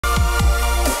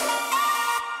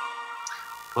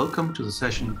Welcome to the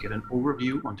session Get an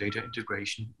Overview on Data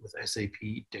Integration with SAP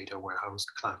Data Warehouse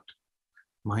Cloud.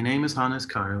 My name is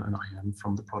Keil and I am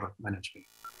from the Product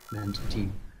Management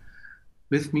team.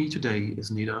 With me today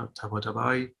is Neda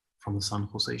Tabatabaie from the San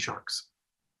Jose Sharks.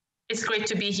 It's great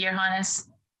to be here, Hannes.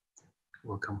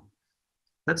 Welcome.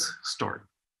 Let's start.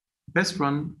 Best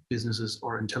run businesses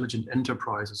are intelligent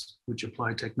enterprises which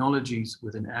apply technologies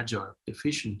within agile,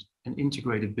 efficient, and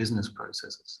integrated business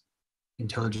processes.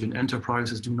 Intelligent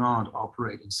enterprises do not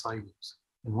operate in silos.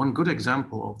 And one good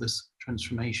example of this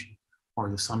transformation are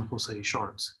the San Jose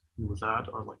Sharks. And with that,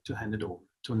 I'd like to hand it over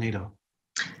to Neda.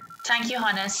 Thank you,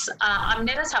 Hannes. I'm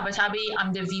Neda Tabatabaie.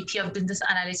 I'm the VP of Business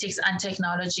Analytics and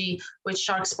Technology with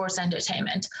Shark Sports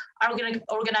Entertainment. Our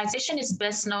organization is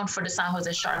best known for the San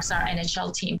Jose Sharks, our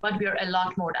NHL team, but we are a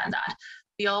lot more than that.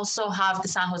 We also have the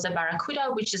San Jose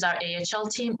Barracuda, which is our AHL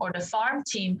team or the farm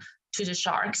team to the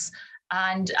Sharks.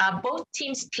 And both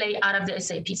teams play out of the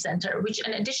SAP Center, which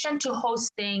in addition to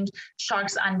hosting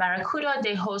Sharks and Barracuda,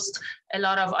 they host a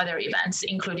lot of other events,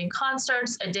 including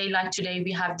concerts. A day like today,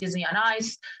 we have Disney on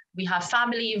Ice, we have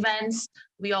family events,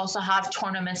 we also have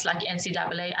tournaments like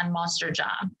NCAA and Monster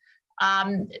Jam.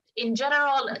 In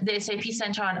general, the SAP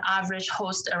Center on average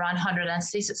hosts around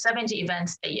 170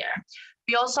 events a year.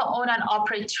 We also own and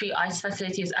operate 3 ice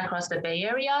facilities across the Bay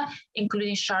Area,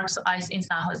 including Sharks Ice in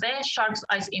San Jose, Sharks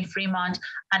Ice in Fremont,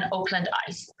 and Oakland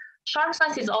Ice. Sharks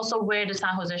Ice is also where the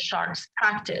San Jose Sharks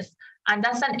practice, and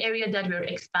that's an area that we're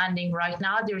expanding right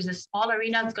now. There's a small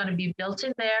arena that's going to be built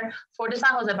in there for the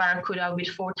San Jose Barracuda with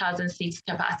 4,000 seats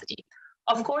capacity.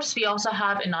 Of course, we also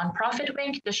have a nonprofit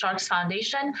wing, the Sharks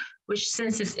Foundation, which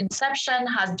since its inception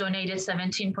has donated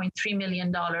 $17.3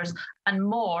 million and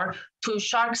more to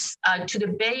Sharks, to the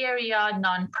Bay Area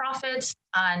nonprofits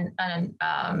and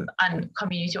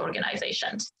community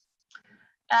organizations.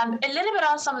 A little bit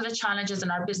on some of the challenges in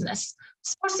our business.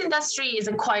 Sports industry is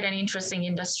quite an interesting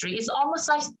industry. It's almost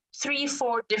like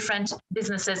 3-4 different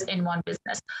businesses in one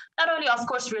business. Not only, of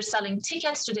course, we're selling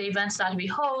tickets to the events that we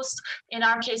host. In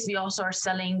our case, we also are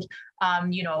selling,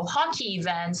 hockey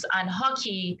events and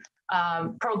hockey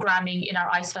programming in our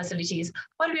ice facilities,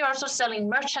 but we are also selling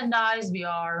merchandise, we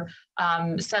are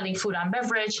selling food and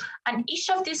beverage, and each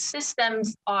of these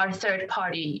systems are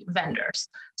third-party vendors.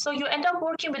 So you end up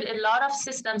working with a lot of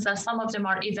systems, that some of them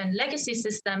are even legacy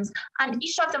systems, and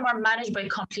each of them are managed by a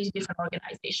completely different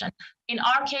organization. In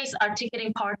our case, our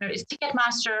ticketing partner is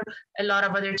Ticketmaster. A lot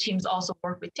of other teams also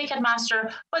work with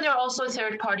Ticketmaster, but there are also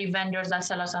third-party vendors that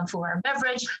sell us on food and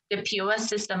beverage. The POS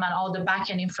system and all the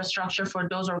back-end infrastructure for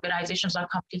those organizations are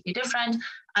completely different.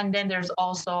 And then there's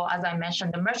also, as I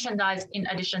mentioned, the merchandise in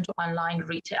addition to online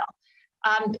retail.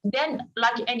 Then,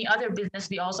 like any other business,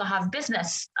 we also have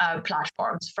business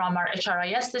platforms, from our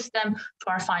HRIS system to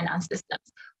our finance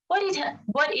systems.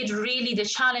 The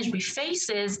challenge we face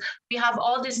is we have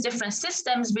all these different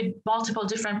systems with multiple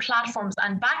different platforms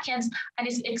and backends, and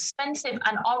it's expensive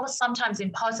and almost sometimes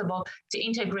impossible to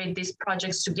integrate these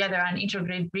projects together and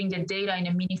bring the data in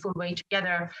a meaningful way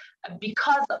together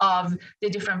because of the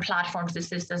different platforms the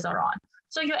systems are on.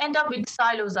 So you end up with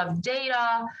silos of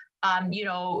data,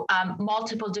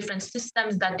 multiple different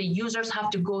systems that the users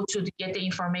have to go to get the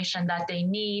information that they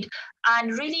need,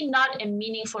 and really not a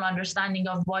meaningful understanding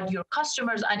of what your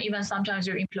customers and even sometimes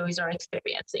your employees are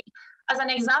experiencing. As an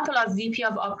example, a VP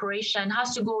of operation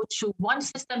has to go to one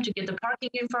system to get the parking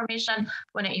information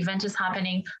when an event is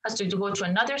happening, has to go to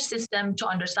another system to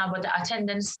understand what the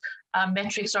attendance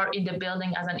metrics are in the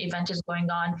building as an event is going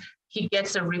on. He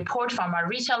gets a report from our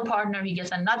retail partner, he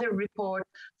gets another report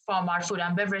from our food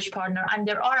and beverage partner. And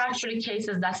there are actually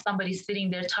cases that somebody's sitting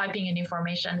there typing in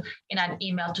information in an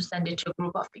email to send it to a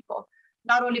group of people.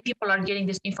 Not only people are getting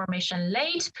this information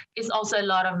late, it's also a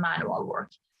lot of manual work.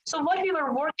 So what we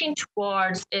were working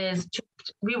towards is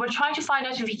we were trying to find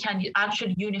out if we can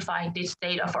actually unify this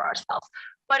data for ourselves.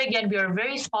 But again, we are a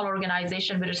very small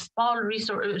organization with a small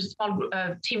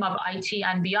team of IT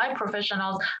and BI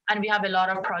professionals, and we have a lot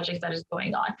of projects that is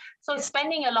going on. So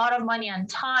spending a lot of money and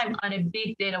time on a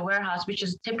big data warehouse, which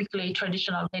is typically a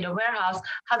traditional data warehouse,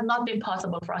 has not been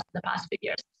possible for us in the past few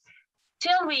years.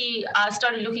 Till we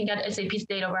started looking at SAP's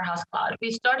Data Warehouse Cloud.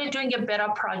 We started doing a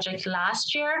beta project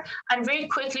last year, and very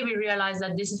quickly we realized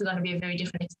that this is going to be a very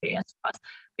different experience for us.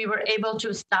 We were able to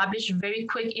establish very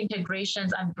quick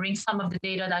integrations and bring some of the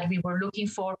data that we were looking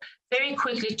for very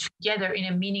quickly together in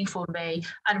a meaningful way,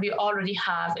 and we already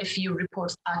have a few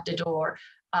reports at the door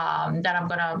that I'm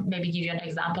going to maybe give you an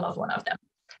example of one of them.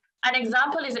 An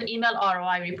example is an email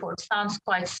ROI report. Sounds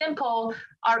quite simple.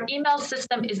 Our email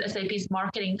system is SAP's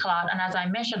marketing cloud. And as I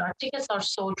mentioned, our tickets are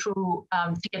sold through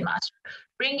Ticketmaster.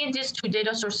 bringing these two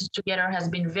data sources together has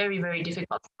been very, very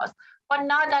difficult for us. But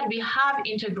now that we have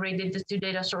integrated these two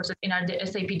data sources in our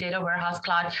SAP Data Warehouse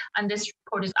Cloud, and this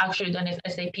report is actually done in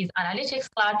SAP's Analytics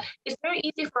Cloud, it's very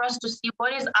easy for us to see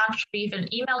what is actually, if an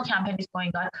email campaign is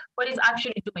going on, what is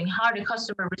actually doing, how the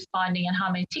customer responding, and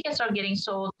how many tickets are getting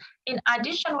sold. In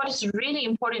addition, what is really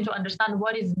important to understand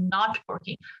what is not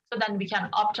working, so then we can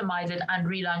optimize it and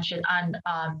relaunch it and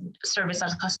service our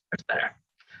customers better.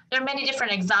 There are many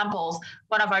different examples.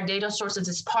 One of our data sources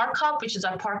is ParkUp, which is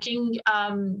our parking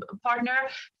partner.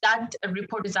 That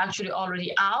report is actually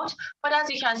already out. But as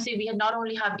you can see, we not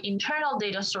only have internal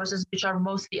data sources, which are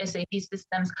mostly SAP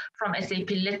systems, from SAP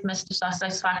Litmus to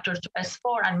SuccessFactors to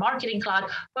S4 and Marketing Cloud,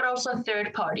 but also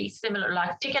third parties, similar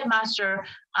like Ticketmaster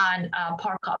and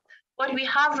ParkUp. What we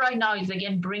have right now is,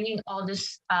 again, bringing all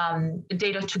this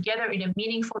data together in a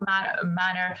meaningful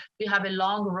manner. We have a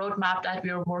long roadmap that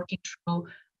we are working through,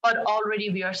 but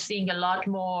already we are seeing a lot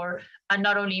more, and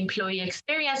not only employee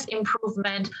experience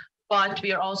improvement, but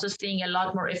we are also seeing a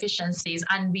lot more efficiencies,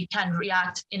 and we can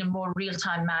react in a more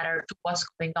real-time manner to what's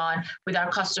going on with our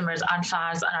customers and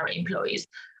fans and our employees.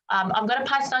 I'm going to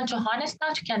pass it on to Hannes now,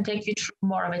 who can take you through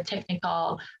more of a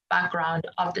technical background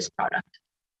of this product.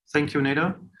 Thank you,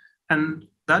 Neda. And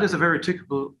that is a very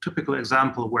typical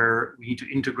example where we need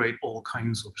to integrate all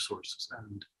kinds of sources.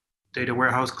 And Data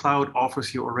Warehouse Cloud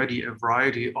offers you already a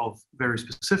variety of very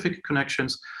specific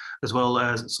connections, as well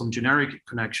as some generic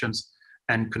connections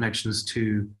and connections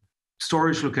to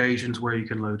storage locations where you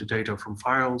can load the data from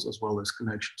files, as well as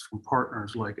connections from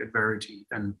partners like Verity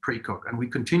and Precoq. And we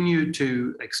continue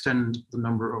to extend the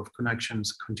number of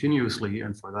connections continuously.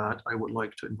 And for that, I would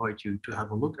like to invite you to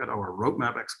have a look at our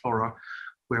Roadmap Explorer,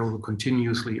 where we'll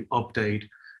continuously update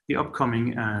the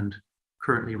upcoming and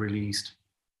currently released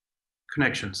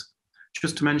connections.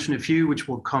 Just to mention a few which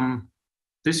will come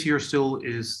this year still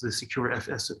is the secure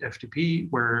FTP,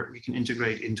 where we can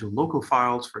integrate into local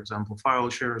files, for example, file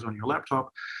shares on your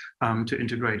laptop, to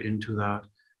integrate into that.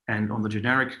 And on the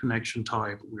generic connection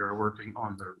type, we are working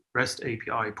on the REST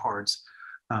API parts,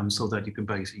 so that you can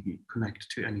basically connect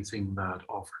to anything that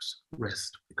offers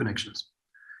REST connections.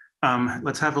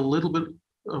 Let's have a little bit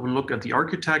of a look at the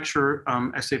architecture.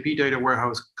 SAP Data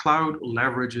Warehouse Cloud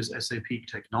leverages SAP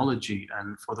technology,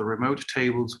 and for the remote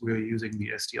tables, we're using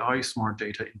the SDI Smart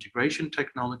Data Integration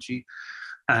technology,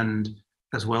 and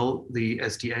as well the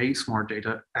SDA Smart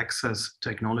Data Access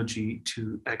technology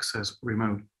to access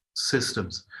remote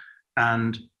systems.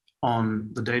 And on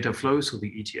the data flow, so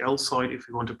the ETL side, if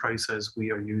you want to process, we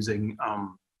are using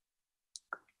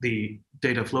the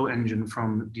data flow engine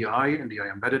from DI and DI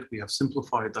Embedded. We have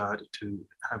simplified that to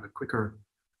have a quicker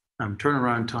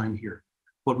turnaround time here.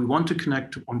 What we want to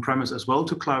connect on-premise as well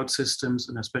to cloud systems,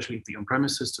 and especially if the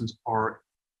on-premise systems are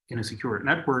in a secure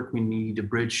network, we need a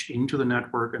bridge into the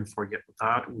network, and for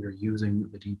that, we are using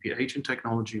the DP agent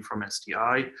technology from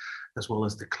SDI, as well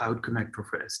as the cloud connector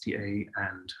for SDA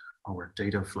and our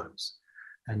data flows.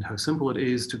 And how simple it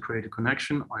is to create a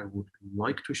connection, I would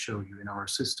like to show you in our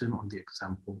system on the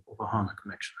example of a HANA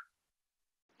connection.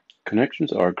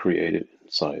 Connections are created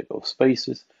inside of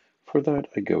spaces. For that,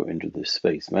 I go into the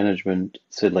space management,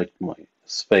 select my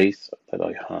space that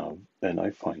I have, and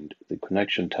I find the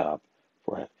connection tab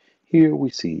for it. Here we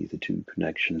see the two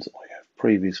connections I have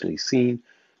previously seen,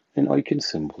 and I can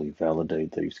simply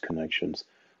validate these connections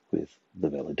with the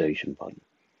validation button.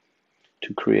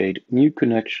 To create new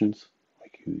connections,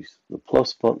 use the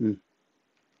plus button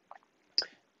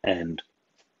and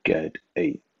get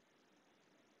a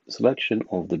selection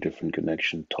of the different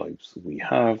connection types we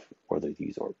have, whether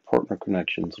these are partner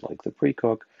connections like the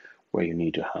Precoq, where you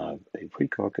need to have a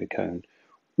Precoq account,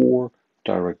 or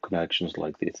direct connections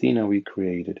like the Athena we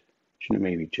created,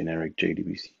 maybe generic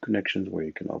JDBC connections where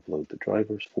you can upload the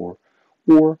drivers for,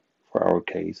 or for our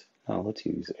case, now let's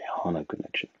use a HANA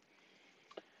connection.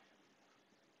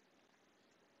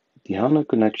 The HANA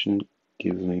connection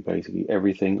gives me basically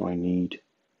everything I need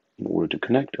in order to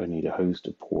connect. I need a host,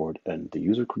 a port, and the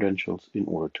user credentials in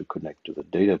order to connect to the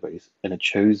database. And it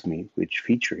shows me which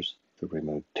features, the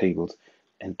remote tables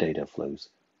and data flows,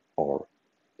 are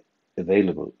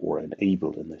available or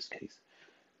enabled in this case.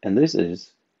 And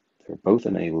they're both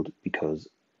enabled because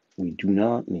we do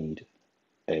not need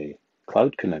a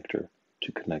cloud connector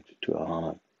to connect to a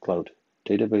HANA cloud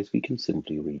database. We can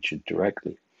simply reach it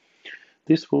directly.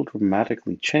 This will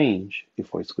dramatically change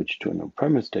if I switch to an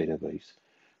on-premise database.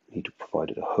 I need to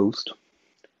provide a host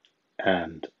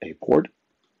and a port.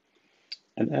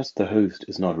 And as the host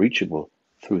is not reachable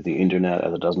through the internet,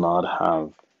 as it does not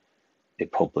have a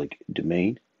public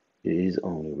domain, it is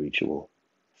only reachable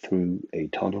through a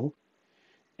tunnel.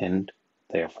 And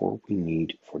Therefore, we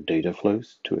need for data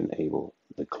flows to enable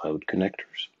the cloud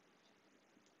connectors.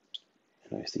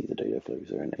 And I see the data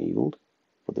flows are enabled,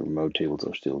 but the remote tables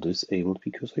are still disabled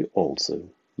because I also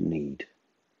need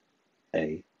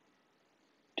a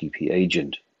DP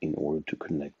agent in order to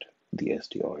connect the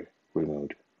SDI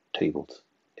remote tables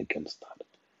against that.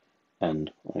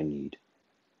 And I need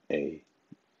a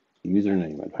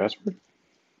username and password.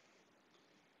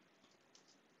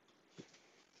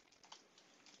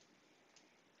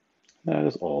 That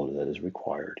is all that is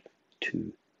required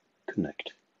to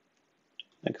connect.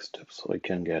 Next step, so I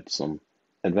can get some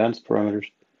advanced parameters.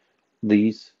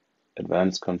 These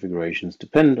advanced configurations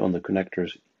depend on the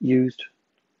connectors used,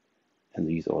 and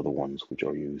these are the ones which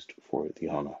are used for the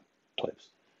HANA types.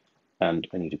 And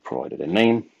I need to provide it a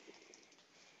name.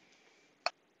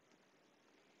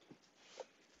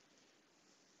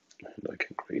 And I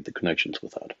can create the connections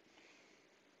with that.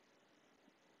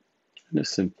 And as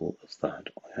simple as that,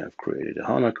 I have created a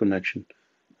HANA connection.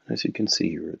 As you can see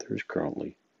here, there is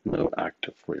currently no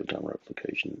active real-time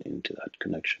replication into that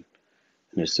connection.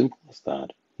 And as simple as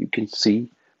that, you can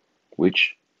see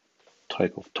which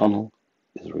type of tunnel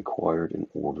is required in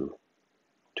order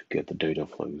to get the data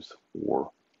flows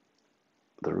or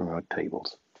the remote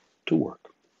tables to work.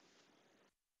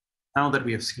 Now that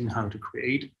we have seen how to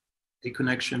create a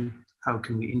connection, how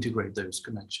can we integrate those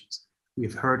connections?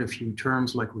 We've heard a few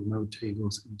terms like remote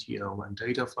tables, ETL, and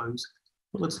data flows,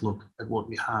 but let's look at what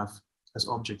we have as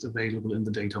objects available in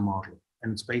the data model.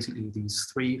 And it's basically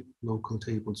these three local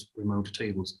tables, remote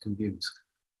tables, and views.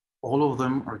 All of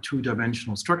them are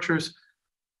two-dimensional structures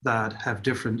that have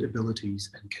different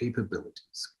abilities and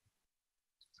capabilities.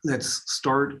 Let's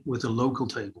start with the local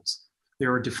tables. They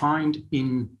are defined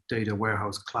in Data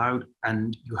Warehouse Cloud,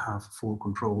 and you have full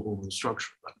control over the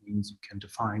structure. That means you can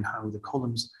define how the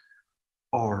columns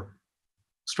are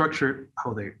structured,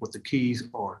 what the keys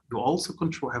are. You also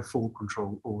have full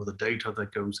control over the data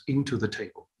that goes into the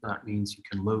table. That means you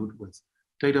can load with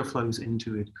data flows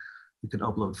into it. You can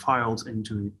upload files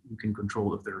into it. You can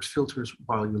control if there's filters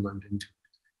while you load into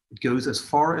it. It goes as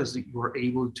far as you're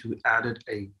able to add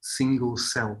a single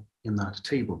cell in that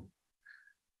table.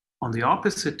 On the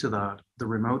opposite to that, the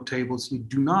remote tables, you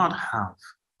do not have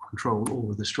control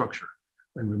over the structure.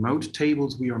 In remote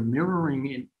tables, we are mirroring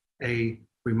in a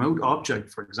remote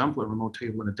object, for example, a remote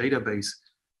table in a database,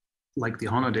 like the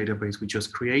HANA database we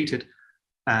just created,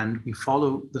 and we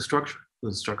follow the structure.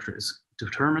 The structure is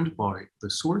determined by the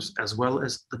source, as well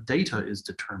as the data is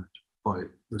determined by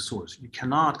the source. You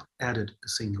cannot edit a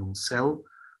single cell.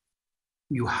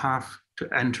 You have to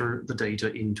enter the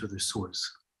data into the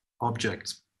source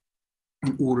objects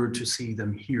in order to see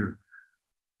them here.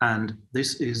 And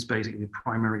this is basically the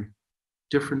primary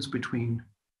difference between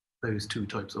those two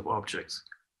types of objects.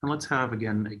 And let's have,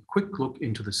 again, a quick look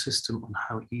into the system on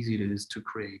how easy it is to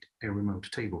create a remote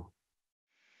table.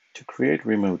 To create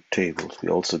remote tables, we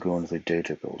also go into the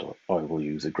data builder. I will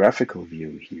use a graphical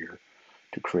view here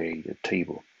to create a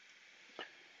table.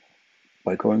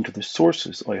 By going to the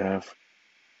sources, I have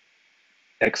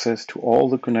access to all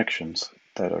the connections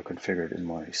that are configured in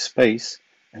my space,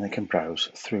 and I can browse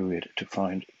through it to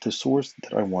find the source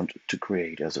that I want to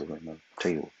create as a remote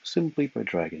table, simply by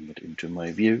dragging it into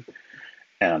my view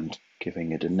and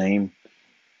giving it a name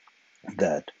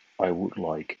that I would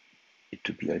like it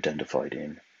to be identified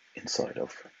inside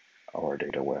of our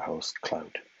Data Warehouse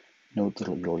Cloud. Note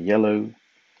the little yellow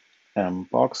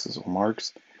boxes or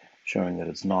marks showing that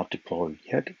it's not deployed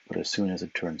yet, but as soon as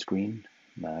it turns green,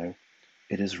 now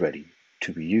it is ready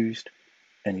to be used,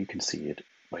 and you can see it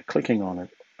by clicking on it.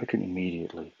 I can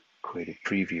immediately create a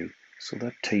preview so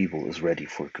that table is ready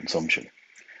for consumption.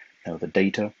 Now the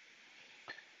data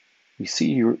we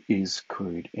see here is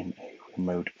created in a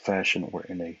remote fashion or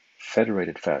in a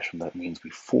federated fashion. That means we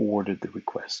forwarded the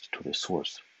request to the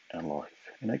source and live.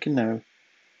 And I can now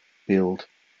build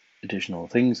additional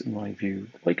things in my view,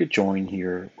 like a join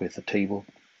here with a table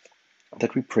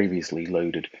that we previously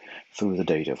loaded through the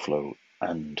data flow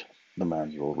and the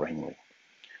manual wrangling.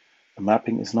 The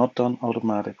mapping is not done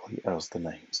automatically as the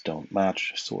names don't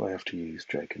match, so I have to use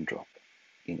drag and drop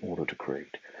in order to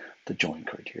create the join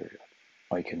criteria.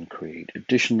 I can create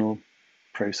additional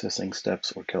processing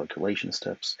steps or calculation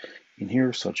steps in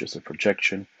here, such as a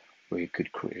projection, where you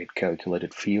could create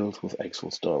calculated fields with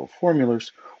Excel style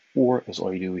formulas, or as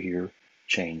I do here,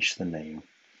 change the name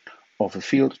of a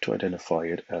field to identify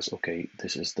it as, okay,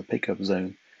 this is the pickup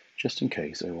zone, just in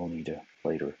case I will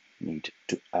later need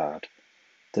to add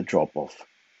the drop-off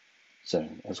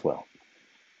zone as well.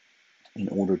 In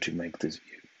order to make this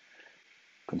view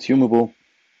consumable,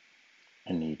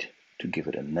 I need to give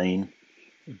it a name,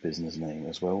 a business name,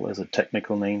 as well as a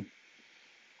technical name.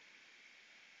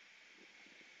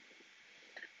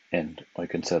 And I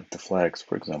can set the flags,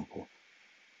 for example,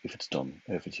 if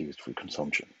it's used for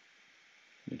consumption.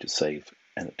 I need to save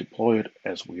and deploy it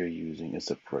as we are using a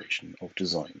separation of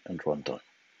design and runtime.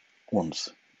 Once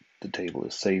the table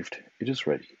is saved, it is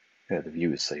ready. The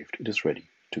view is saved, it is ready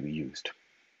to be used.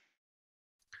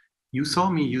 You saw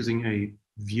me using a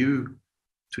view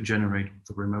to generate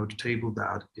the remote table.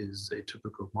 That is a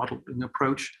typical modeling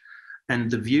approach. And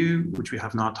the view, which we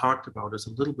have not talked about, is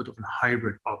a little bit of a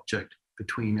hybrid object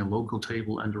between a local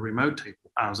table and a remote table.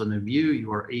 As in a view,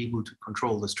 you are able to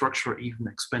control the structure, even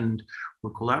expand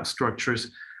or collapse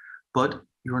structures, but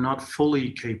you're not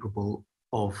fully capable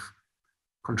of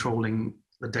controlling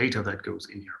the data that goes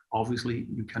in here. Obviously,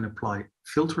 you can apply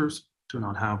filters to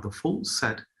not have the full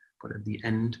set, but at the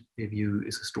end, a view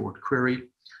is a stored query,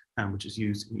 which is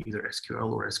used in either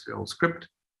SQL or SQL script.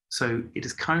 So it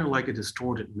is kind of like a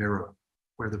distorted mirror,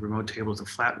 where the remote table is a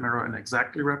flat mirror and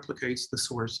exactly replicates the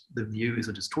source. The view is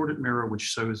a distorted mirror, which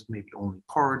shows maybe only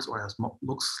parts or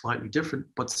looks slightly different,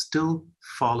 but still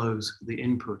follows the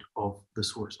input of the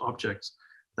source objects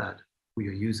that we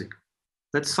are using.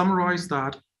 Let's summarize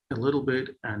that a little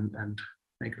bit and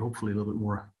make it hopefully a little bit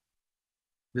more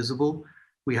visible.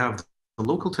 We have the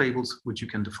local tables, which you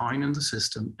can define in the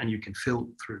system, and you can fill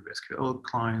through SQL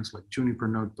clients like Juniper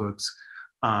notebooks,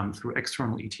 through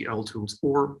external ETL tools,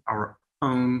 or our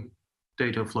own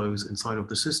data flows inside of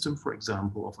the system, for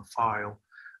example, of a file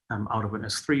out of an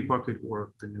S3 bucket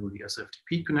or the newly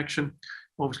SFTP connection.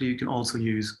 Obviously, you can also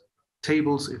use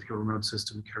tables. If your remote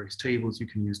system carries tables, you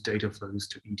can use data flows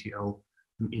to ETL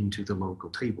into the local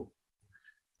table.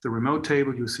 The remote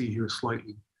table you see here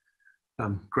slightly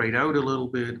grayed out a little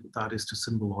bit. That is to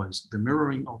symbolize the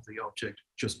mirroring of the object,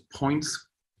 just points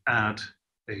at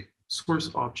a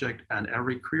source object, and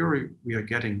every query we are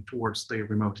getting towards the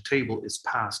remote table is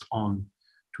passed on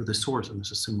to the source, and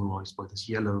this is symbolized by this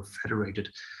yellow federated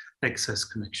access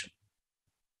connection.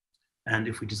 And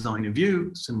if we design a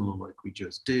view, similar like we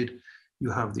just did,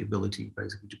 you have the ability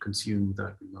basically to consume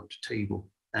that remote table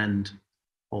and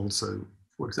also,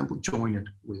 for example, join it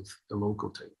with the local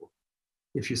table.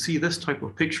 If you see this type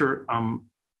of picture,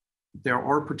 there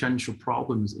are potential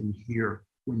problems in here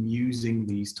when using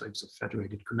these types of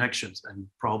federated connections, and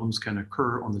problems can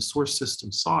occur on the source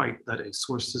system side that a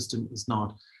source system is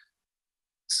not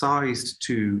sized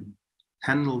to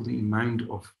handle the amount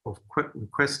of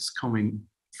requests coming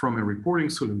from a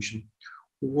reporting solution,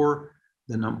 or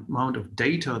the amount of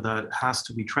data that has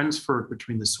to be transferred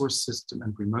between the source system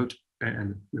and remote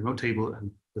table,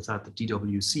 and with that the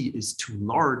DWC is too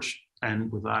large,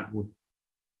 and with that would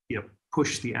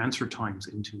push the answer times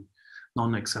into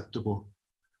non-acceptable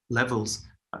levels.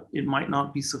 It might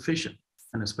not be sufficient.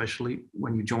 And especially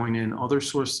when you join in other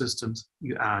source systems,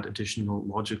 you add additional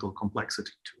logical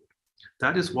complexity to it.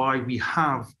 That is why we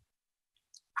have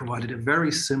provided a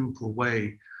very simple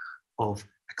way of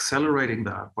accelerating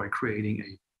that by creating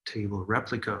a table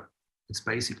replica. It's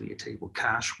basically a table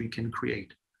cache. We can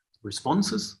create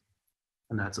responses,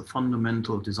 and that's a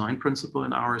fundamental design principle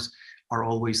in ours, are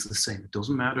always the same. It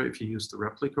doesn't matter if you use the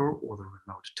replica or the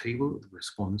remote table, the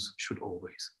response should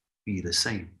always be the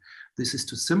same. This is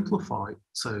to simplify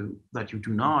so that you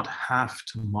do not have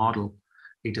to model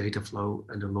a data flow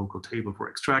and a local table for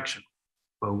extraction.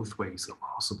 Both ways are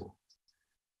possible.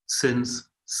 Since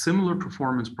similar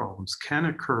performance problems can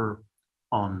occur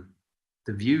on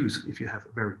the views, if you have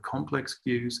very complex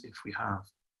views, if we have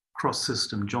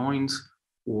cross-system joins,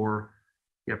 or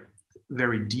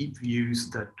very deep views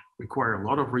that require a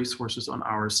lot of resources on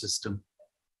our system,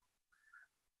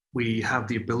 we have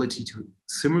the ability to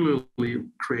similarly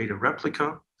create a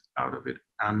replica out of it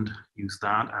and use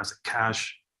that as a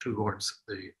cache towards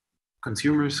the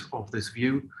consumers of this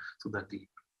view, so that the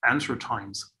answer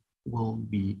times will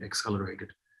be accelerated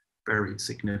very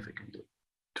significantly.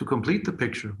 To complete the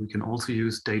picture, we can also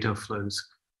use data flows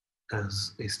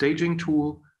as a staging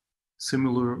tool,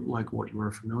 similar like what you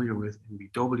are familiar with in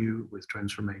BW with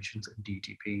transformations and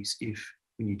DTPs if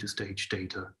we need to stage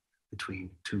data between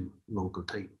two local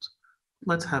tables.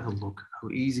 Let's have a look how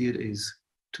easy it is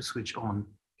to switch on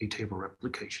a table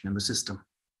replication in the system.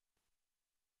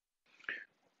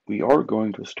 We are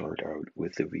going to start out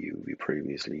with the view we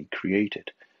previously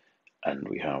created, and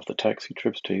we have the taxi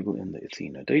trips table in the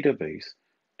Athena database,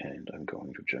 and I'm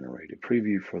going to generate a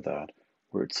preview for that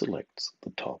where it selects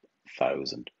the top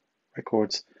 1,000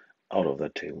 records out of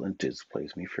that table and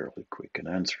displays me fairly quick an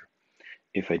answer.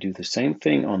 If I do the same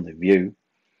thing on the view,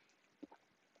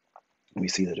 we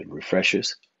see that it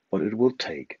refreshes, but it will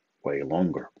take way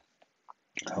longer.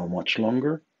 How much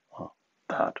longer?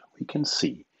 That we can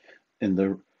see in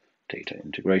the data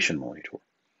integration monitor.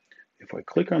 If I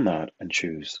click on that and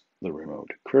choose the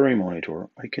remote query monitor,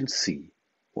 I can see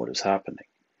what is happening.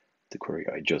 The query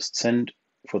I just sent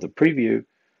for the preview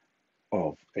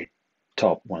of a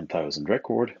top 1000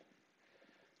 record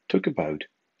took about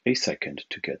a second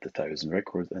to get the 1000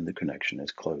 records, and the connection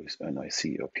is closed. And I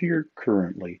see up here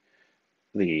currently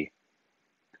the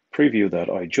preview that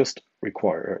I just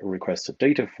requested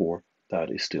data for,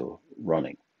 that is still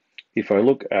running. If I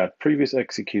look at previous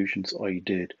executions I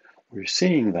did, we're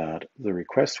seeing that the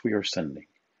request we are sending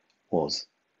was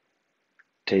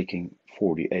taking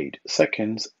 48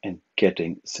 seconds and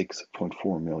getting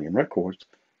 6.4 million records.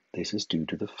 This is due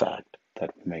to the fact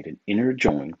that we made an inner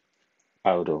join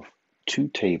out of two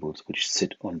tables which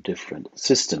sit on different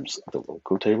systems, the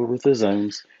local table with the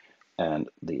zones and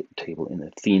the table in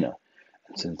Athena.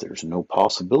 And since there's no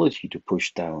possibility to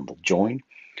push down the join,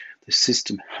 the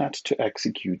system had to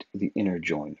execute the inner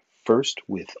join first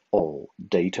with all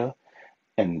data,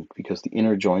 and because the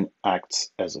inner join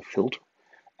acts as a filter,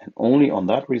 and only on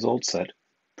that result set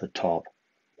the top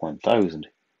 1000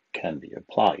 can be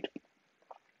applied,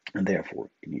 and therefore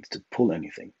it needs to pull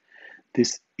anything.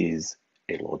 This is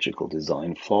a logical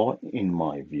design flaw in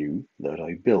my view that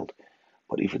I built,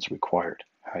 but if it's required,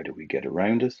 how do we get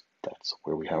around it? That's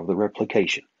where we have the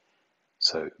replication.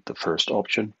 So the first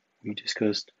option we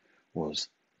discussed was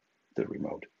the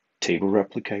remote table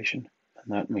replication,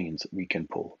 and that means we can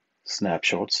pull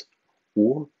snapshots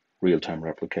or real-time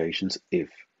replications if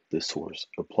the source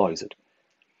applies it.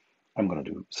 I'm going to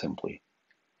do simply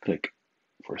click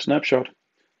for a snapshot,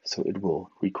 so it will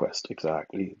request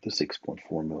exactly the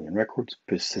 6.4 million records,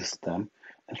 persist them,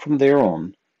 and from there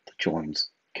on the joins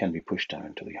can be pushed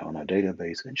down to the HANA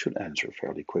database and should answer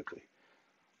fairly quickly.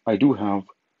 I do have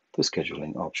the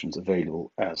scheduling options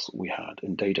available as we had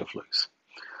in data flows.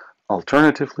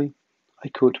 Alternatively, I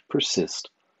could persist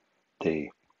the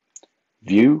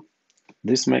view.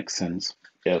 This makes sense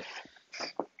if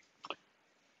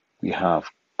we have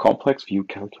complex view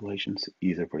calculations,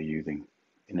 either by using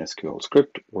an SQL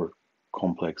script or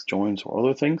complex joins or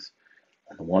other things.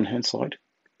 On the one hand side,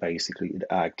 basically it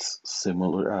acts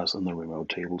similar as in the remote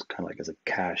tables, kind of like as a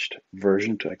cached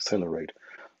version to accelerate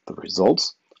the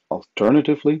results.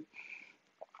 Alternatively,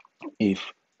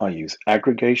 if I use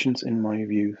aggregations in my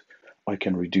views, I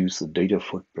can reduce the data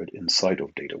footprint inside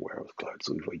of Data Warehouse Cloud.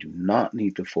 So if I do not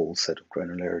need the full set of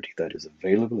granularity that is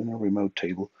available in a remote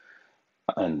table,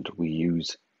 and we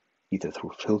use either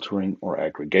through filtering or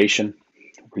aggregation,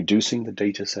 reducing the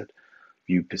data set,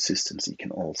 view persistency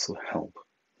can also help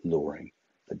lowering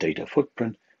the data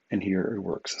footprint. And here it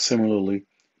works similarly.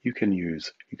 You can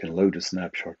load a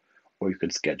snapshot or you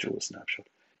can schedule a snapshot.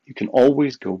 You can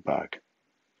always go back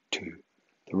to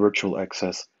the virtual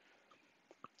access,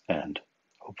 and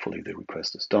hopefully the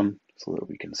request is done so that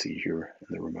we can see here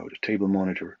in the remote table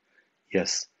monitor,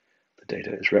 yes, the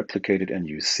data is replicated, and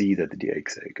you see that the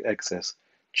access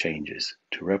changes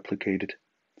to replicated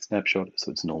snapshot,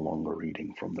 so it's no longer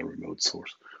reading from the remote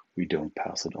source. We don't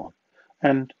pass it on.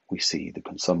 And we see the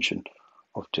consumption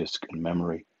of disk and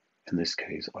memory. In this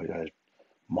case, I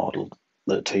modeled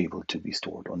the table to be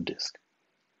stored on disk.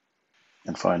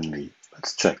 And finally,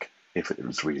 let's check if it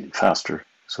is really faster.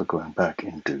 So going back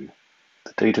into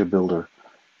the data builder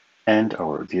and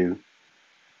our view,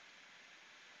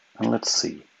 and let's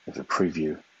see if the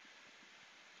preview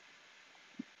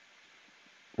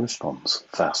responds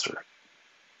faster.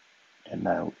 And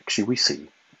now actually we see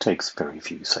it takes very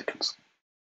few seconds.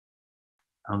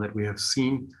 Now that we have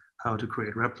seen how to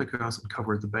create replicas and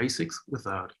cover the basics with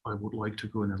that, I would like to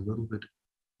go in a little bit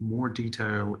more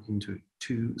detail into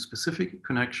two specific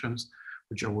connections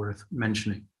which are worth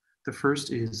mentioning. The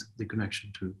first is the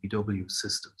connection to BW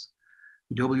systems.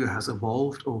 BW has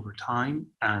evolved over time,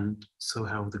 and so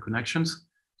have the connections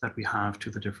that we have to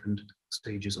the different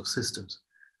stages of systems.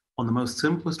 On the most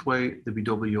simplest way, the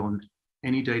BW on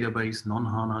any database,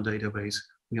 non-HANA database,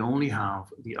 we only have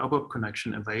the ABAP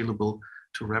connection available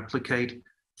to replicate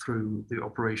through the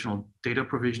operational data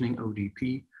provisioning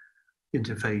ODP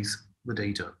interface the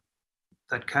data.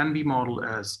 That can be modeled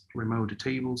as remote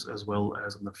tables as well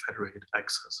as in the federated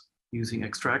access. Using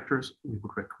extractors, we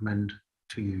would recommend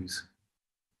to use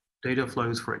data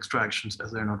flows for extractions,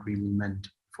 as they're not really meant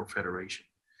for federation.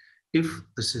 If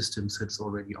the system sits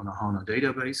already on a HANA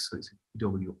database, so it's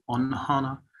BW on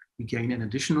HANA, we gain an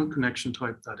additional connection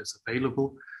type that is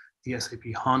available, the SAP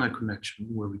HANA connection,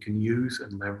 where we can use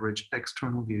and leverage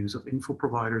external views of info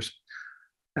providers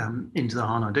into the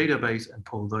HANA database and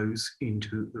pull those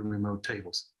into the remote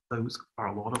tables. Those are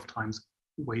a lot of times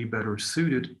way better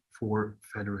suited for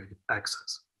federated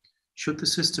access. Should the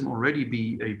system already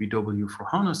be a BW for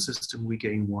HANA system, we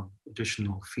gain one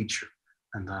additional feature,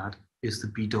 and that is the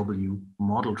BW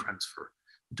model transfer.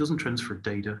 It doesn't transfer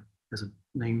data as it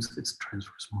names, it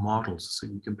transfers models. So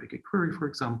you can pick a query, for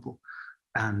example,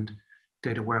 and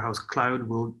Data Warehouse Cloud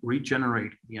will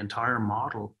regenerate the entire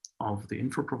model of the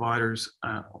info providers,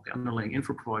 of the underlying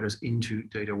info providers into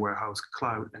Data Warehouse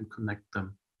Cloud and connect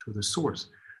them to the source.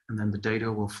 And then the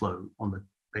data will flow on the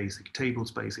basic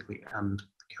tables, basically, and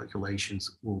the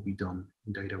calculations will be done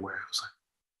in Data Warehouse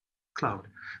Cloud.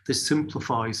 This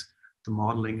simplifies the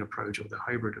modeling approach or the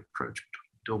hybrid approach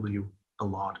between W a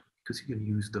lot, because you can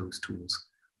use those tools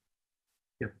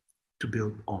to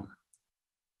build on.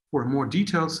 For a more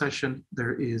detailed session,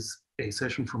 there is a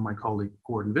session from my colleague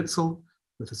Gordon Witzel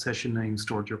with a session named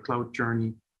Start Your Cloud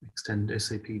Journey, Extend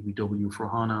SAP BW for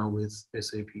HANA with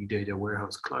SAP Data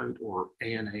Warehouse Cloud, or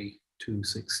ANA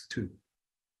 262.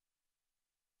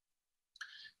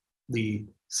 The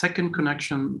second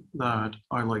connection that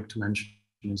I like to mention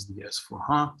is the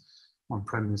S4HANA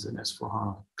on-premise and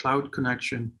S4HANA cloud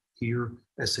connection. Here,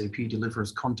 SAP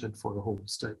delivers content for the whole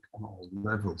stack on all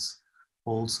levels.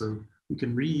 Also, we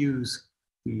can reuse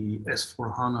the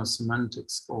S4HANA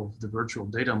semantics of the virtual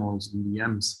data models in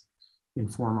VMs in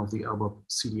form of the ABAP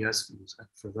CDS views. And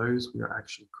for those, we are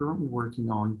actually currently working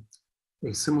on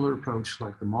a similar approach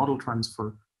like the model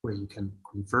transfer, where you can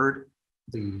convert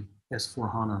the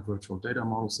S4HANA virtual data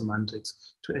model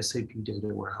semantics to SAP Data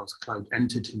Warehouse Cloud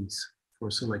entities for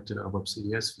selected ABAP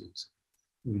CDS views.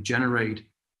 And you generate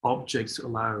objects to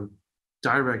allow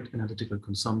direct analytical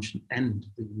consumption and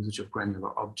the usage of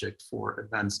granular object for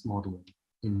advanced modeling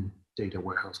in Data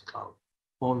Warehouse Cloud.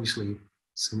 Obviously,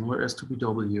 similar as to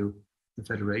BW, the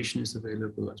federation is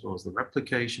available as well as the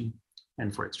replication,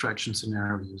 and for extraction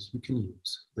scenarios, you can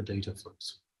use the data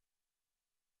flows.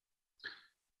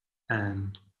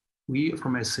 And we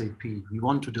from SAP, we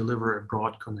want to deliver a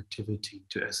broad connectivity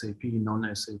to SAP,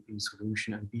 non-SAP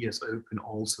solution, and be as open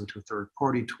also to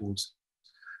third-party tools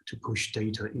to push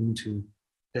data into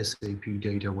SAP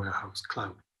Data Warehouse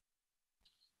Cloud.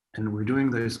 And we're doing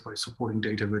this by supporting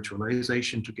data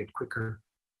virtualization to get quicker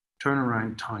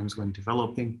turnaround times when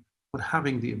developing, but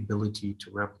having the ability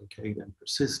to replicate and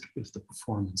persist if the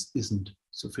performance isn't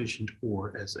sufficient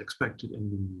or as expected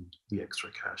and we need the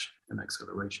extra cache and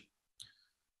acceleration.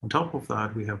 On top of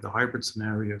that, we have the hybrid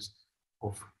scenarios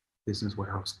of Business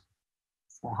Warehouse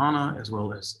for HANA as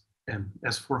well as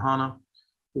S4HANA,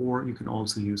 or you can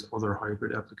also use other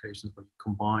hybrid applications where you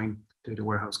combine Data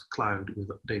Warehouse Cloud with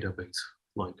a database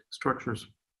like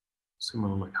structures,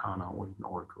 similar like HANA or even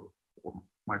Oracle or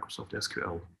Microsoft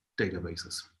SQL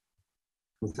databases.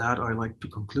 With that, I like to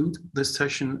conclude this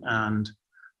session and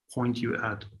point you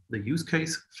at the use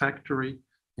case factory,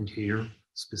 and here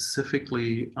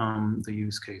specifically the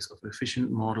use case of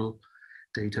efficient model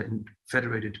data in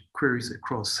federated queries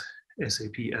across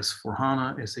SAP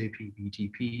S4HANA, SAP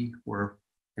BTP, where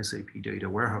SAP Data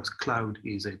Warehouse Cloud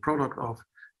is a product of,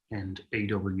 and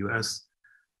AWS,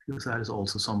 because that is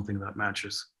also something that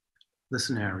matches the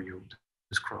scenario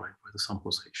described by the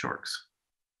sample say sharks.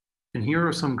 And here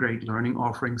are some great learning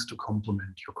offerings to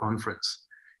complement your conference.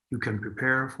 You can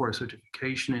prepare for a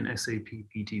certification in SAP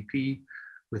BTP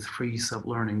with free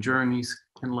sub-learning journeys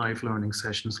and live learning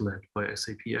sessions led by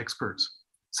SAP experts.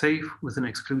 Save with an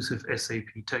exclusive SAP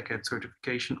TechEd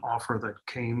certification offer that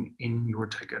came in your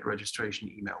TechEd registration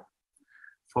email.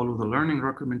 Follow the learning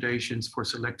recommendations for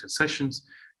selected sessions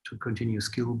to continue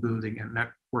skill building and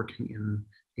networking in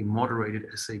a moderated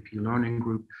SAP learning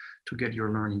group to get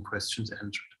your learning questions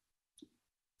answered.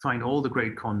 Find all the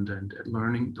great content at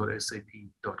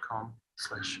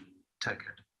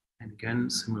learning.sap.com/TechEd. And again,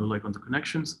 similar like on the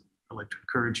connections, I'd like to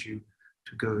encourage you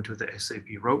to go to the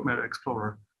SAP Roadmap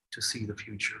Explorer to see the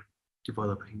future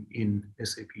developing in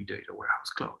SAP Data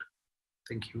Warehouse Cloud.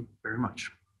 Thank you very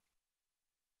much.